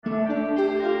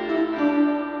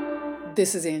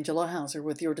This is Angela Hauser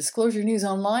with your Disclosure News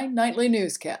Online Nightly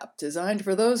Newscap, designed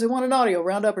for those who want an audio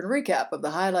roundup and recap of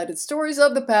the highlighted stories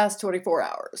of the past 24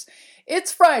 hours.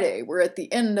 It's Friday, we're at the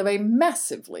end of a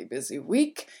massively busy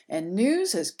week, and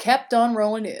news has kept on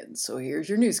rolling in, so here's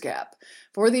your newscap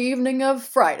for the evening of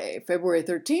Friday, February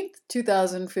 13th,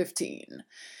 2015.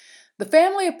 The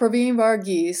family of Praveen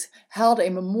Varghese held a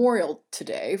memorial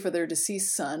today for their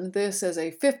deceased son, this as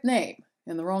a fifth name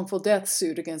in the wrongful death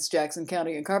suit against Jackson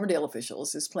County and Carbondale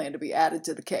officials is planned to be added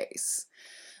to the case.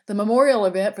 The memorial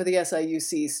event for the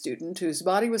SIUC student, whose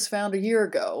body was found a year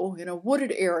ago in a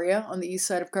wooded area on the east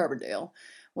side of Carbondale,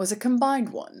 was a combined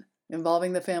one,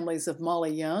 involving the families of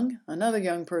Molly Young, another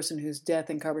young person whose death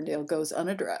in Carbondale goes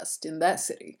unaddressed in that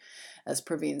city, as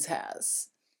Praveen's has.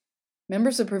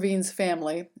 Members of Praveen's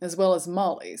family, as well as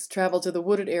Molly's, traveled to the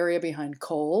wooded area behind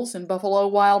Kohl's and Buffalo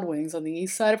Wild Wings on the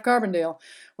east side of Carbondale,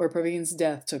 where Praveen's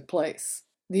death took place.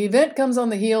 The event comes on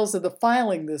the heels of the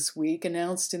filing this week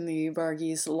announced in the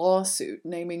Varghese lawsuit,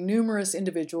 naming numerous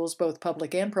individuals, both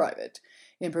public and private,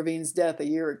 in Praveen's death a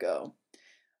year ago.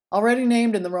 Already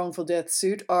named in the wrongful death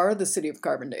suit are the City of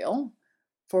Carbondale,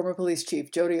 former Police Chief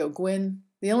Jody O'Gwin,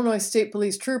 the Illinois State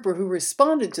Police trooper who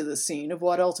responded to the scene of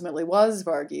what ultimately was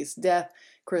Varghese's death,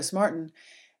 Chris Martin,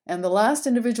 and the last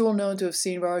individual known to have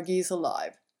seen Varghese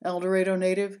alive, El Dorado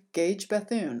native Gage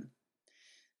Bethune.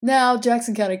 Now,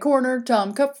 Jackson County Coroner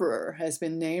Tom Kupferer has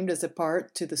been named as a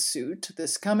part to the suit,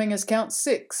 this coming as count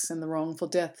 6 in the wrongful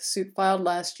death suit filed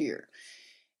last year.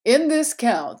 In this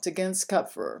count against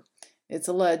Kupferer, it's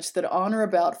alleged that on or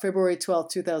about February 12,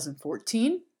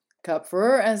 2014,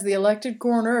 Kupferer, as the elected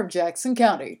coroner of Jackson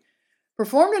County,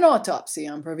 performed an autopsy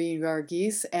on Praveen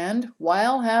Varghese and,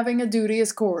 while having a duty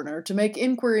as coroner to make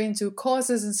inquiry into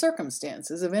causes and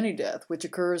circumstances of any death which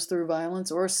occurs through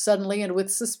violence or suddenly and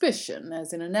with suspicion,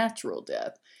 as in a natural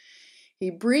death, he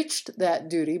breached that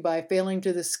duty by failing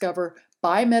to discover,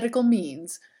 by medical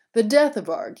means, the death of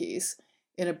Varghese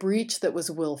in a breach that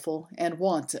was willful and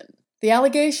wanton. The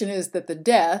allegation is that the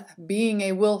death, being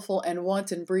a willful and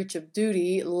wanton breach of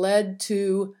duty, led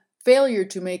to failure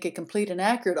to make a complete and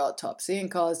accurate autopsy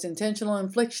and caused intentional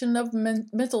infliction of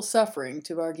mental suffering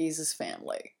to Varghese's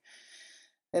family.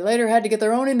 They later had to get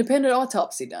their own independent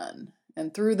autopsy done,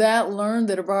 and through that learned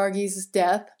that Varghese's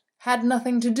death had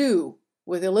nothing to do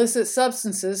with illicit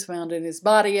substances found in his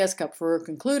body, as Kupferer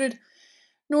concluded,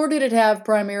 nor did it have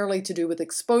primarily to do with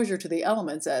exposure to the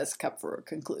elements, as Kupferer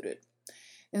concluded.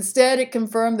 Instead, it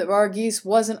confirmed that Varghese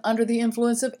wasn't under the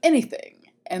influence of anything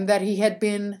and that he had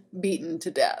been beaten to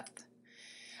death.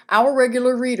 Our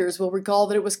regular readers will recall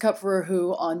that it was Kupferer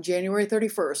who, on January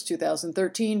 31,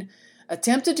 2013,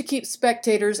 attempted to keep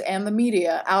spectators and the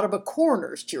media out of a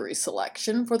coroner's jury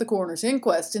selection for the coroner's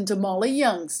inquest into Molly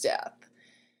Young's death.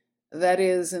 That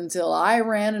is, until I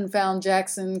ran and found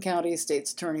Jackson County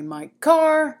State's Attorney Mike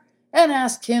Carr and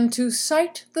asked him to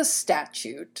cite the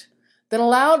statute that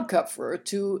allowed Kupferer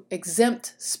to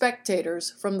exempt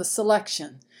spectators from the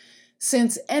selection,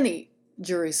 since any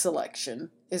jury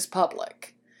selection is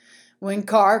public. When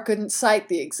Carr couldn't cite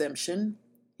the exemption,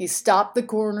 he stopped the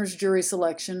coroner's jury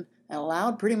selection and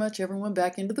allowed pretty much everyone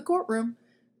back into the courtroom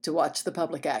to watch the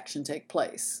public action take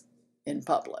place in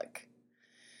public.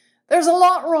 There's a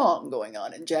lot wrong going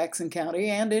on in Jackson County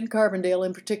and in Carbondale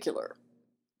in particular.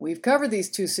 We've covered these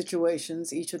two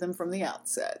situations, each of them from the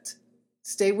outset.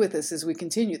 Stay with us as we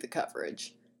continue the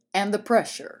coverage, and the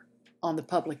pressure on the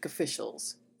public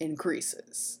officials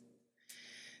increases.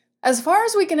 As far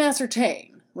as we can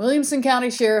ascertain, Williamson County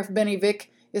Sheriff Benny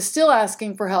Vick is still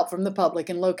asking for help from the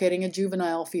public in locating a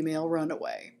juvenile female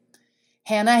runaway.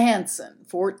 Hannah Hansen,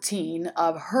 14,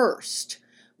 of Hearst,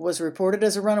 was reported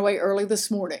as a runaway early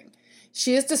this morning.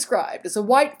 She is described as a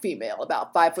white female,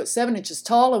 about 5 foot 7 inches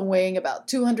tall and weighing about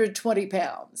 220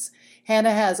 pounds.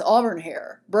 Hannah has auburn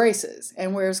hair, braces,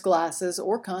 and wears glasses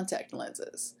or contact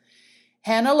lenses.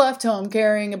 Hannah left home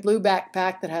carrying a blue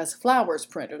backpack that has flowers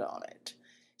printed on it.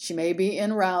 She may be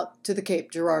en route to the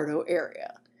Cape Girardeau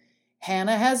area.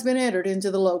 Hannah has been entered into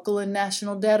the local and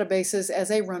national databases as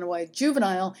a runaway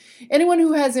juvenile. Anyone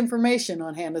who has information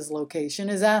on Hannah's location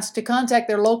is asked to contact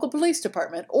their local police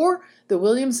department or the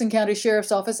Williamson County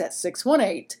Sheriff's Office at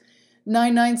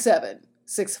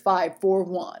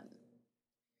 618-997-6541.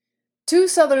 2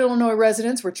 Southern Illinois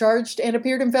residents were charged and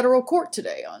appeared in federal court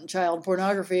today on child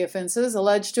pornography offenses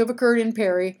alleged to have occurred in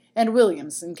Perry and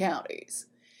Williamson counties.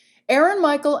 Aaron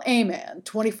Michael Aman,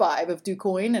 25, of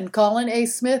DuQuoin, and Colin A.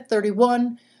 Smith,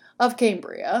 31, of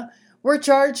Cambria, were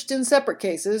charged in separate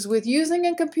cases with using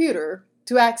a computer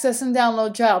to access and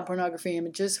download child pornography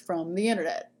images from the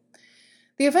Internet.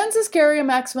 The offenses carry a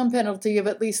maximum penalty of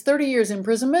at least 30 years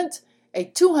imprisonment a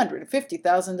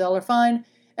 $250,000 fine,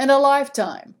 and a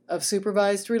lifetime of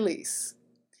supervised release.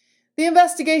 The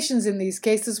investigations in these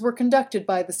cases were conducted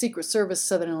by the Secret Service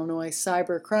Southern Illinois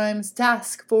Cyber Crimes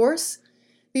Task Force,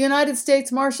 the United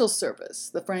States Marshals Service,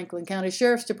 the Franklin County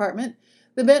Sheriff's Department,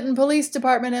 the Benton Police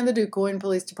Department, and the DuQuoin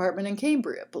Police Department and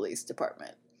Cambria Police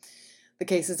Department. The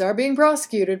cases are being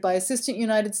prosecuted by Assistant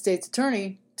United States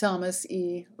Attorney Thomas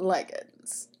E.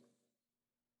 Leggins.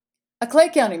 A Clay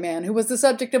County man who was the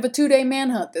subject of a 2-day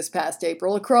manhunt this past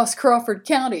April across Crawford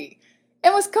County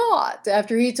and was caught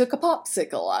after he took a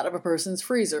popsicle out of a person's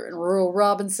freezer in rural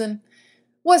Robinson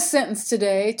was sentenced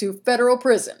today to federal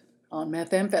prison on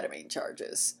methamphetamine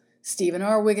charges. Stephen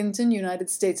R. Wigginton,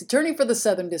 United States Attorney for the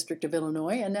Southern District of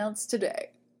Illinois, announced today.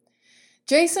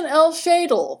 Jason L.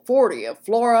 Shadle, 40, of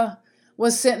Flora,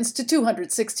 was sentenced to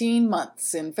 216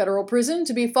 months in federal prison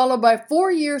to be followed by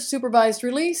 4 years supervised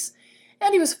release,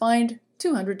 and he was fined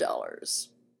 $200.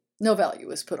 No value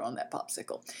was put on that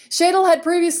popsicle. Shadle had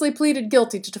previously pleaded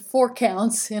guilty to 4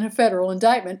 counts in a federal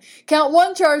indictment. Count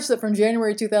 1 charged that from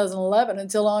January 2011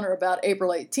 until on or about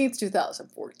April 18,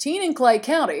 2014 in Clay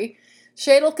County,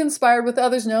 Shadle conspired with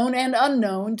others known and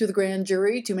unknown to the grand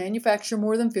jury to manufacture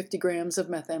more than 50 grams of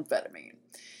methamphetamine.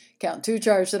 Count 2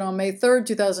 charged that on May 3,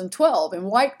 2012, in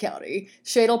White County,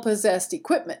 Shadle possessed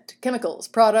equipment, chemicals,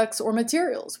 products, or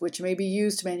materials which may be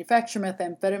used to manufacture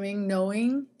methamphetamine,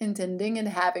 knowing, intending, and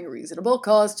having reasonable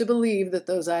cause to believe that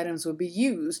those items would be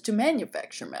used to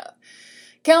manufacture meth.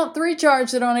 Count 3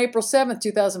 charged that on April 7,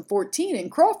 2014, in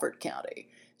Crawford County,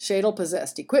 Shadle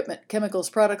possessed equipment,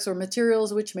 chemicals, products, or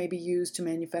materials which may be used to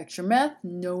manufacture meth,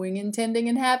 knowing, intending,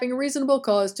 and having reasonable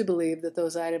cause to believe that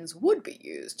those items would be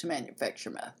used to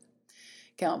manufacture meth.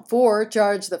 Count 4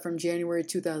 charged that from January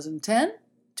 2010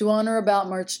 to on or about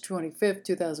March 25,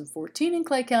 2014 in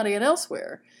Clay County and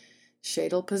elsewhere,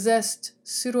 Shadle possessed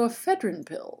pseudoephedrine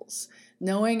pills,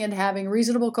 knowing and having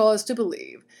reasonable cause to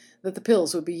believe that the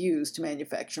pills would be used to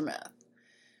manufacture meth.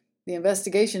 The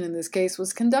investigation in this case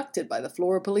was conducted by the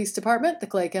Flora Police Department, the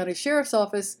Clay County Sheriff's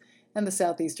Office, and the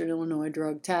Southeastern Illinois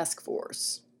Drug Task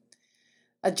Force.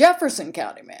 A Jefferson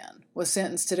County man was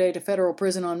sentenced today to federal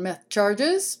prison on meth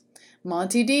charges.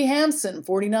 Monty D. Hampson,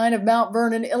 49, of Mount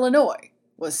Vernon, Illinois,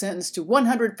 was sentenced to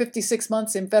 156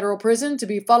 months in federal prison to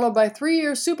be followed by 3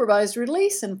 years supervised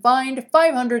release and fined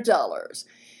 $500.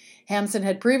 Hampson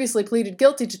had previously pleaded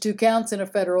guilty to 2 counts in a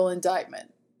federal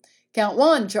indictment. Count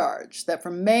 1 charged that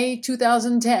from May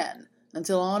 2010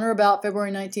 until on or about February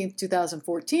 19,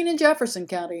 2014 in Jefferson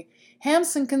County,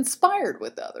 Hampson conspired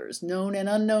with others, known and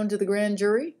unknown to the grand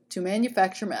jury, to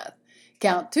manufacture meth.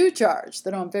 Count 2 charged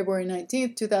that on February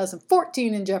 19,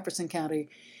 2014 in Jefferson County,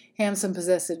 Hampson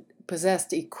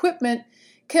possessed equipment,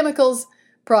 chemicals,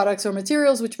 products, or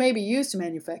materials which may be used to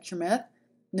manufacture meth,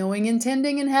 knowing,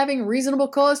 intending, and having reasonable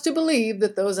cause to believe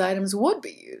that those items would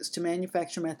be used to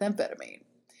manufacture methamphetamine.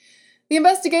 The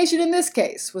investigation in this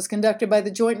case was conducted by the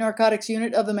Joint Narcotics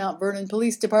Unit of the Mount Vernon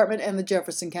Police Department and the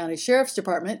Jefferson County Sheriff's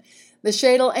Department. The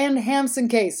Shadle and Hampson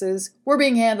cases were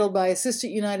being handled by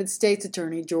Assistant United States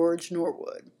Attorney George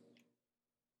Norwood.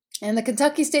 And the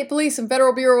Kentucky State Police and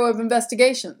Federal Bureau of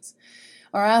Investigations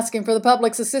are asking for the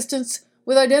public's assistance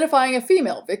with identifying a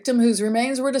female victim whose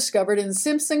remains were discovered in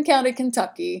Simpson County,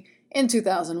 Kentucky in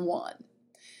 2001.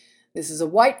 This is a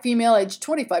white female aged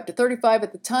 25 to 35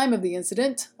 at the time of the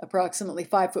incident, approximately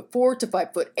 5'4" to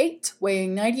 5'8",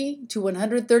 weighing 90 to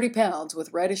 130 pounds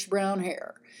with reddish-brown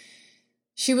hair.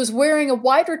 She was wearing a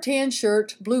white or tan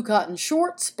shirt, blue cotton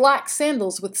shorts, black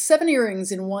sandals with 7 earrings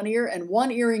in one ear and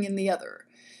 1 earring in the other.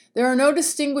 There are no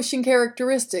distinguishing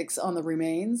characteristics on the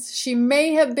remains. She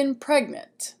may have been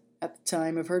pregnant at the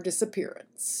time of her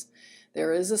disappearance.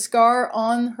 There is a scar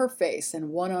on her face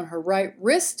and one on her right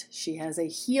wrist. She has a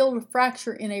healed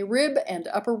fracture in a rib and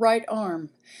upper right arm.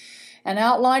 An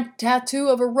outlined tattoo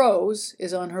of a rose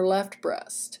is on her left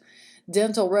breast.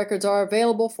 Dental records are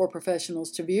available for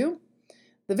professionals to view.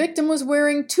 The victim was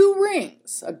wearing 2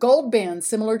 rings, a gold band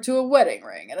similar to a wedding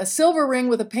ring, and a silver ring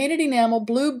with a painted enamel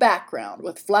blue background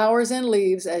with flowers and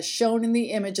leaves as shown in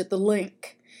the image at the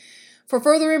link. For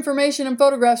further information and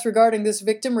photographs regarding this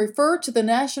victim, refer to the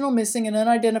National Missing and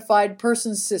Unidentified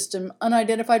Persons System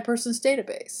Unidentified Persons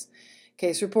Database,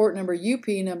 case report number UP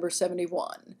number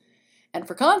 71. And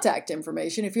for contact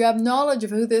information, if you have knowledge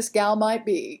of who this gal might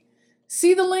be,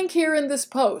 see the link here in this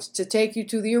post to take you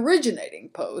to the originating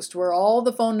post where all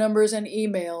the phone numbers and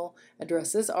email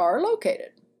addresses are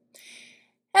located.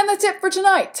 And that's it for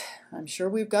tonight. I'm sure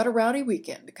we've got a rowdy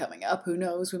weekend coming up. Who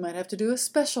knows, we might have to do a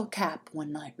special cap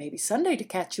one night, maybe Sunday, to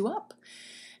catch you up,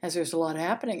 as there's a lot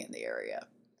happening in the area.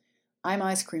 I'm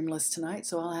ice creamless tonight,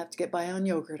 so I'll have to get by on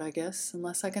yogurt, I guess,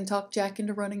 unless I can talk Jack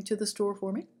into running to the store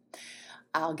for me.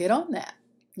 I'll get on that.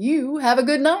 You have a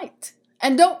good night.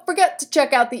 And don't forget to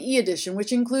check out the e-edition,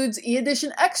 which includes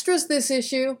e-edition extras this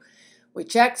issue. We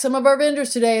checked some of our vendors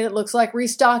today, and it looks like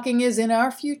restocking is in our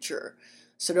future.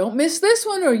 So don't miss this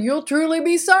one, or you'll truly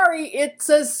be sorry. It's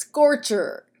a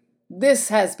scorcher. This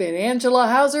has been Angela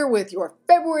Hauser with your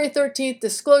February 13th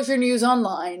Disclosure News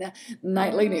Online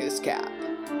Nightly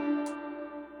Newscap.